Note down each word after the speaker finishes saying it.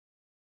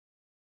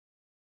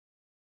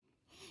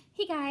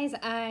Hey guys,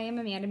 I am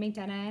Amanda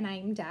McDonough and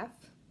I'm deaf.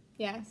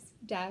 Yes,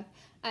 deaf.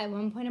 At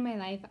one point in my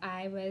life,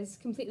 I was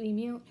completely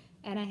mute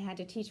and I had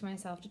to teach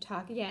myself to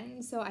talk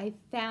again. So I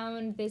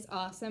found this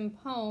awesome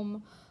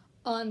poem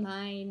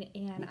online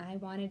and I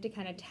wanted to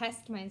kind of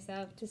test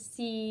myself to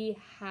see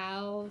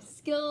how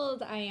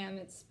skilled I am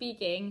at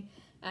speaking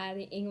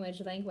the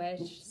English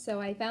language. So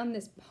I found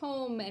this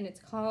poem and it's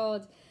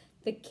called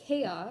The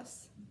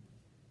Chaos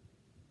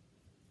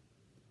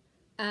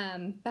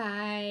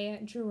by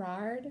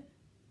Gerard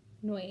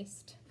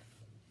Nolst.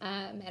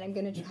 And I'm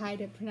going to try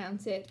to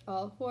pronounce it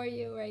all for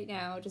you right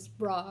now, just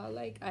raw,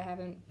 like I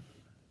haven't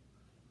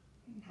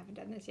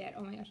done this yet.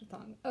 Oh my gosh, it's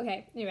long.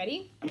 Okay, you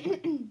ready?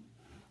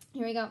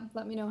 Here we go.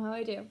 Let me know how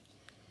I do.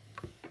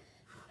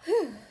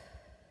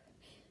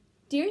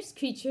 Dearest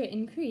creature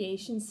in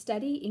creation,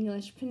 study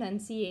English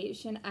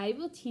pronunciation. I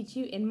will teach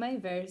you in my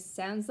verse.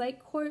 Sounds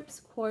like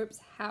corpse,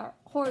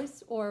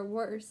 horse, or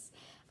worse.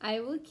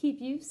 I will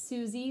keep you,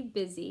 Susie,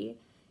 busy.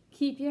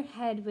 Keep your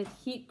head with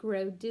heat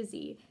grow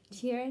dizzy.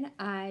 Tear and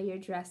eye your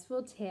dress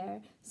will tear.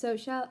 So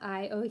shall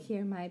I, oh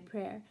hear my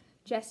prayer.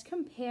 Just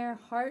compare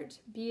heart,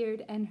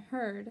 beard, and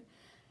herd.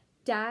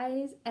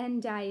 Dyes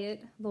and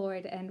diet,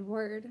 lord and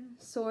word.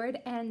 Sword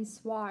and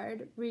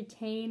sward,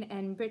 retain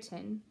and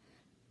Britain.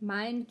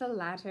 Mind the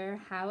latter,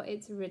 how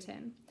it's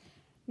written.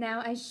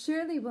 Now I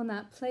surely will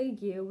not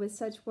plague you with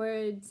such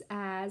words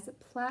as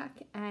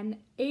plaque and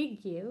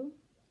ague,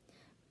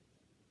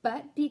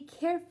 but be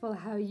careful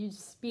how you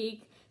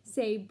speak.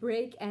 Say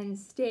break and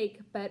stake,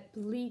 but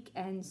bleak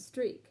and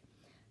streak.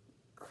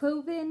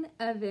 Cloven,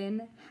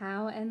 oven,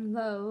 how and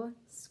low,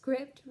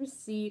 script,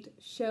 receipt,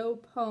 show,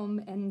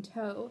 poem, and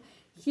toe.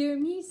 Hear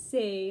me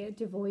say,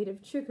 devoid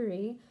of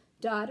trickery,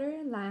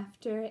 daughter,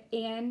 laughter,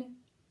 and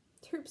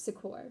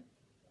terpsichore.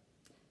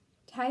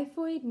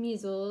 Typhoid,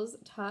 measles,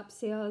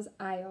 topsails,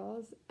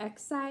 isles,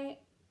 exiles,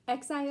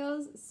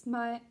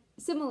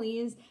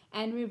 similes,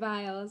 and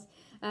reviles,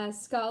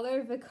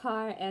 scholar,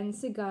 vicar, and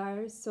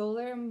cigar,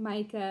 solar,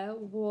 mica,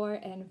 war,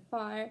 and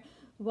far,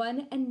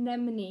 one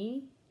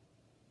anemone,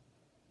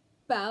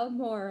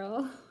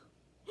 Balmoral,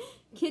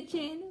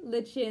 kitchen,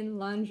 lichen,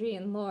 laundry,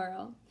 and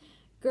laurel,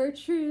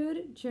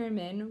 Gertrude,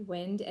 German,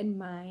 wind and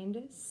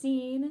mind,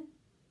 scene,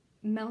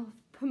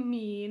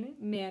 melpomene,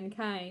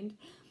 mankind.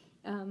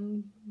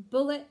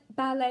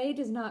 Ballet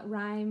does not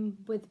rhyme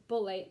with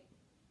bullet.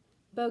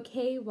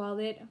 Bouquet,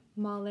 wallet,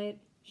 mallet,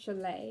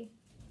 chalet.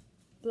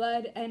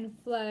 Blood and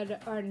flood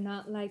are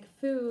not like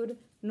food,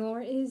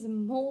 nor is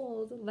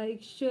mold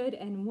like should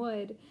and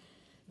would.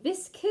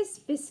 Viscous,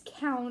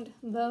 viscount,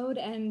 load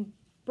and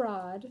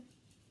broad,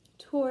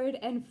 toward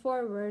and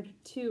forward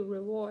to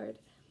reward.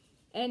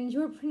 And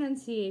your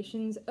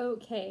pronunciation's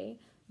okay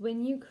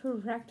when you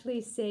correctly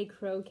say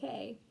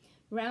croquet.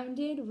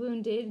 Rounded,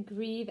 wounded,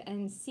 grieve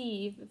and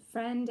sieve,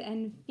 friend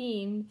and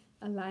fiend,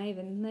 alive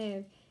and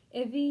live.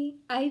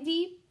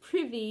 Ivy,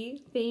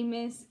 privy,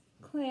 famous,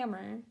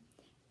 clamor,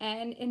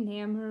 and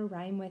enamor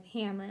rhyme with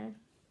hammer.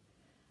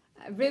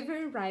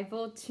 River,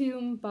 rival,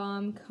 tomb,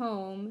 bomb,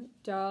 comb,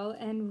 doll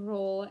and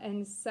roll,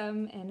 and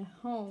some and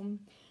home.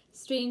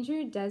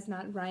 Stranger does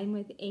not rhyme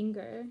with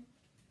anger,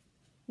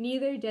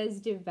 neither does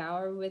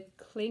devour with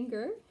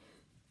clinger.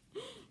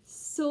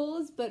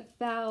 Souls but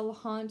foul,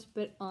 haunt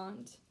but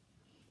aunt.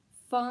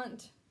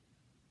 Font,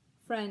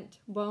 front,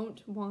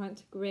 won't,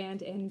 want,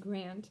 grant, and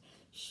grant.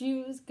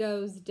 Shoes,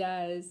 goes,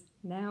 does.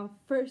 Now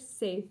first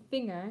say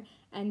finger,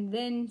 and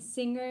then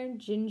singer,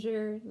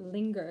 ginger,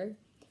 linger.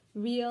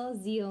 Real,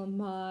 zeal,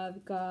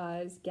 mauve,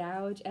 gauze,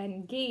 gouge,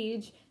 and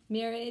gauge.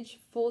 Marriage,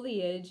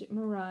 foliage,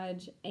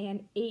 mirage,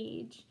 and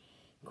age.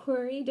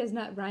 Query does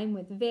not rhyme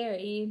with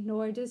very,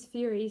 nor does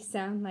fury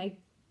sound like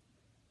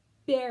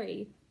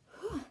berry.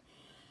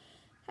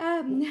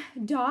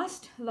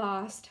 Dost,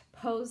 lost,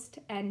 post,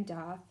 and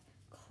doth,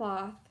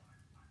 cloth,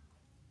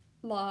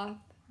 loth,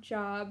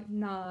 job,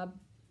 knob,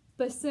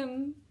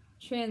 bosom,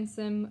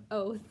 transom,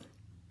 oath.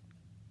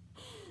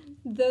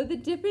 Though the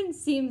difference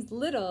seems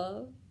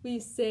little, we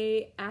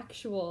say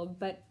actual,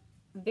 but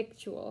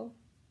victual.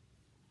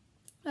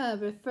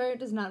 Refer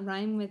does not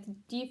rhyme with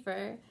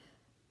defer.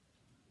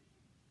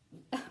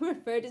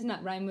 Refer does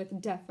not rhyme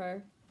with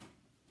defer.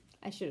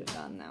 I should have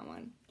gotten that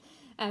one.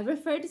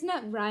 Refer does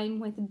not rhyme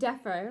with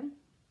defer.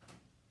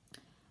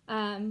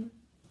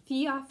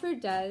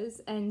 Feoffer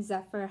does, and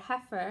zephyr,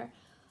 heifer.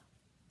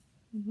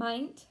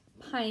 Might,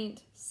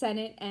 pint,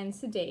 senate, and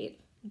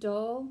sedate.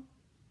 Dole,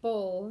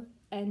 bowl,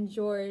 and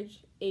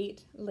George,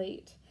 ate,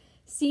 late.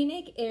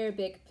 Scenic,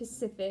 Arabic,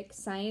 Pacific,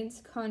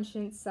 science,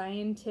 conscience,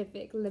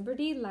 scientific,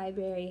 liberty,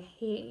 library,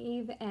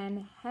 heave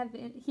and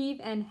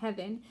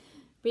heaven,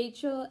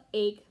 Rachel,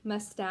 ache,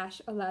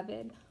 mustache,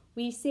 11.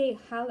 We say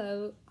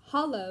hollowed,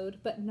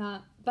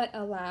 but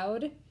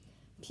aloud.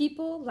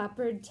 People,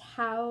 leopard,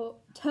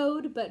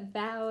 toad, but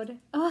bowed.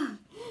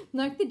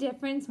 Mark the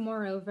difference,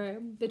 moreover,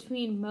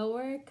 between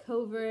mower,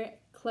 covert,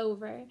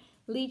 clover.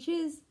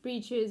 Leeches,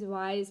 breeches,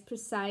 wise,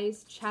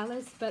 precise,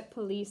 chalice, but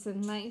police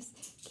and lice.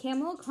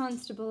 Camel,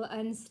 constable,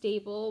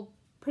 unstable.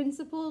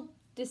 Principal,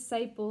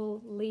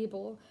 disciple,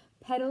 label.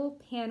 Pedal,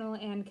 panel,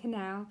 and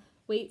canal.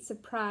 wait,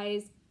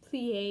 surprise,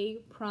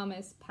 plie,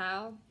 promise,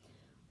 pal.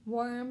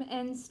 Worm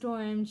and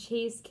storm,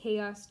 chase,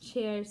 chaos,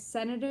 chair,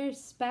 senator,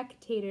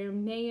 spectator,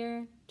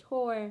 mayor,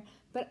 tour,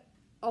 but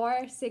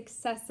our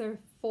successor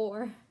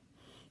for.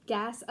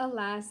 Gas,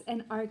 alas,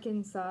 and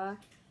Arkansas,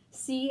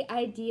 sea,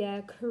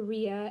 idea,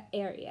 Korea,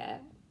 area,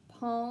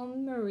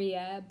 Palm,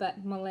 Maria,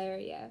 but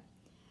malaria.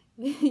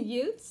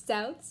 Youth,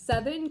 south,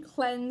 southern,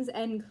 cleanse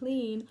and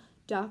clean,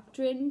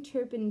 doctrine,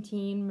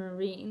 turpentine,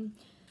 marine.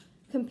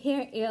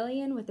 Compare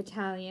alien with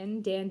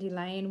Italian,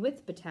 dandelion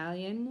with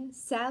battalion,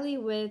 Sally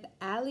with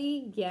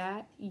alley,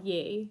 yeah,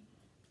 yay,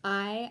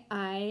 I,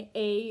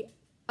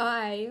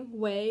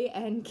 way,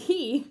 and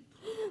key.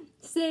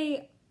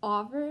 Say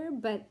over,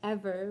 but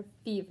ever,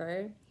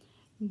 fever,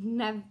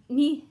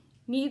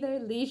 neither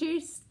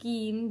leisure,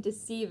 scheme,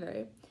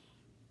 deceiver.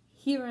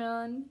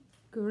 Huron,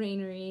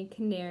 granary,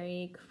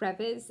 canary,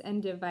 crevice,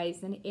 and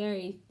device, and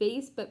airy,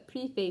 face, but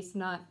preface,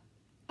 not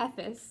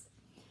effice.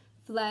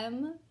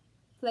 Phlegm,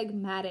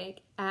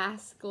 phlegmatic,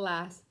 ass,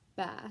 glass,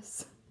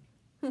 bass.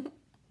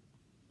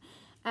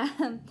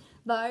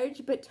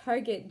 Large but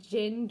target,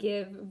 gin,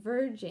 give,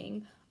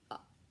 verging,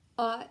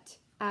 ought,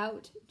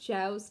 out,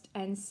 joust,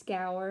 and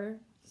scour,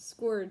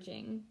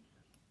 scourging.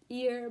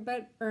 Ear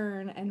but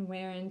earn and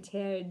wear and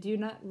tear do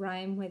not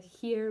rhyme with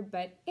here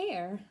but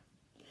air.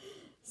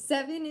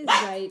 7 is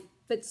right,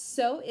 but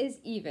so is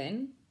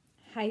even.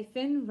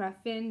 Hyphen,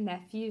 ruffin,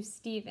 nephew,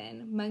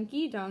 Stephen.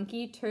 Monkey,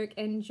 donkey, Turk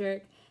and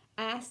jerk.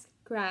 Ask,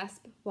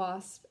 grasp,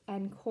 wasp,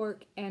 and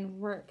cork and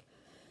work.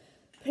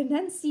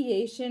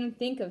 Pronunciation,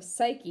 think of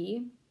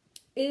psyche,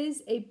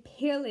 is a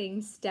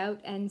paling,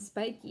 stout and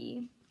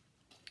spiky.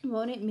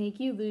 Won't it make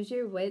you lose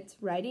your wits,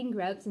 writing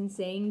grouts and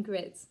saying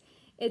grits?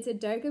 It's a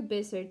dark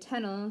abyss or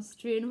tunnel,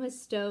 strewn with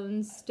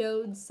stones,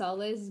 stowed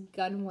solace,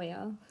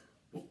 gunwale.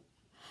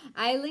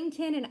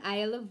 Islington and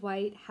Isle of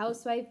Wight,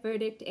 housewife,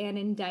 verdict, and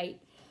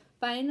indict.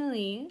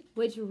 Finally,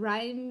 which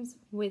rhymes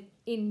with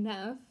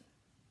enough,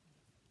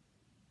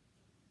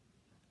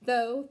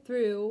 though,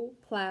 through,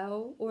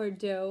 plow, or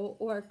dough,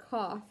 or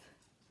cough.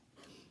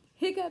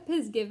 Hiccup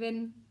has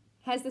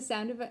the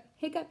sound of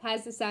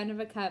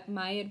a cup.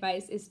 My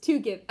advice is to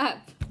give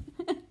up.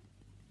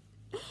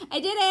 I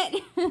did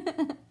it!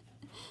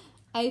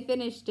 I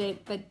finished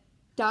it, but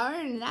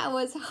darn, that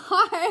was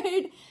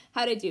hard.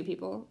 How'd I do,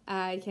 people?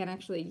 I can't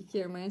actually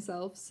hear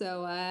myself,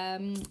 so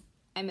I'm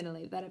gonna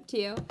leave that up to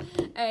you.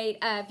 Alright,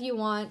 if you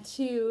want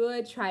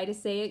to try to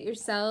say it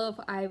yourself,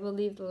 I will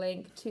leave the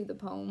link to the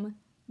poem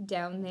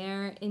down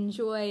there.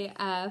 Enjoy.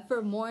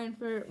 For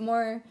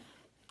more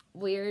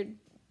weird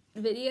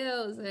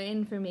videos and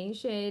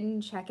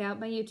information, check out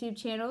my YouTube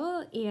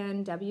channel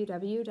and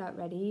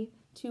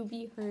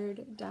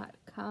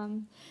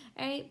www.readytobeheard.com.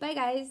 Alright, bye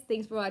guys.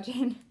 Thanks for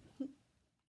watching.